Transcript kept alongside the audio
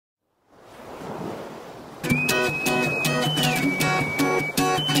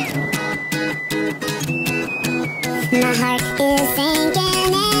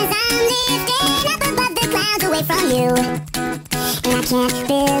you. And I can't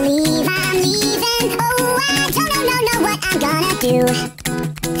believe I'm leaving. Oh, I don't know what I'm gonna do.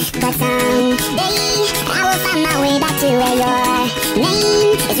 But someday I will find my way back to where your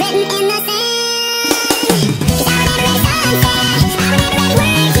name is written in the sand. 'Cause I remember the sunset, I remember every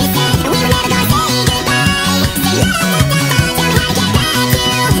word you said, and we were never gonna say goodbye. So you don't have to find out how to get back to,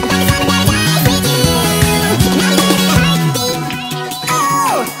 but it's on the paradise with you. And I'll be there in a heartbeat.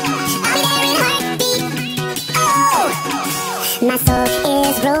 Oh, I'll be there in a heartbeat. Oh, my soul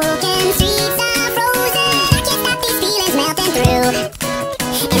is broken free.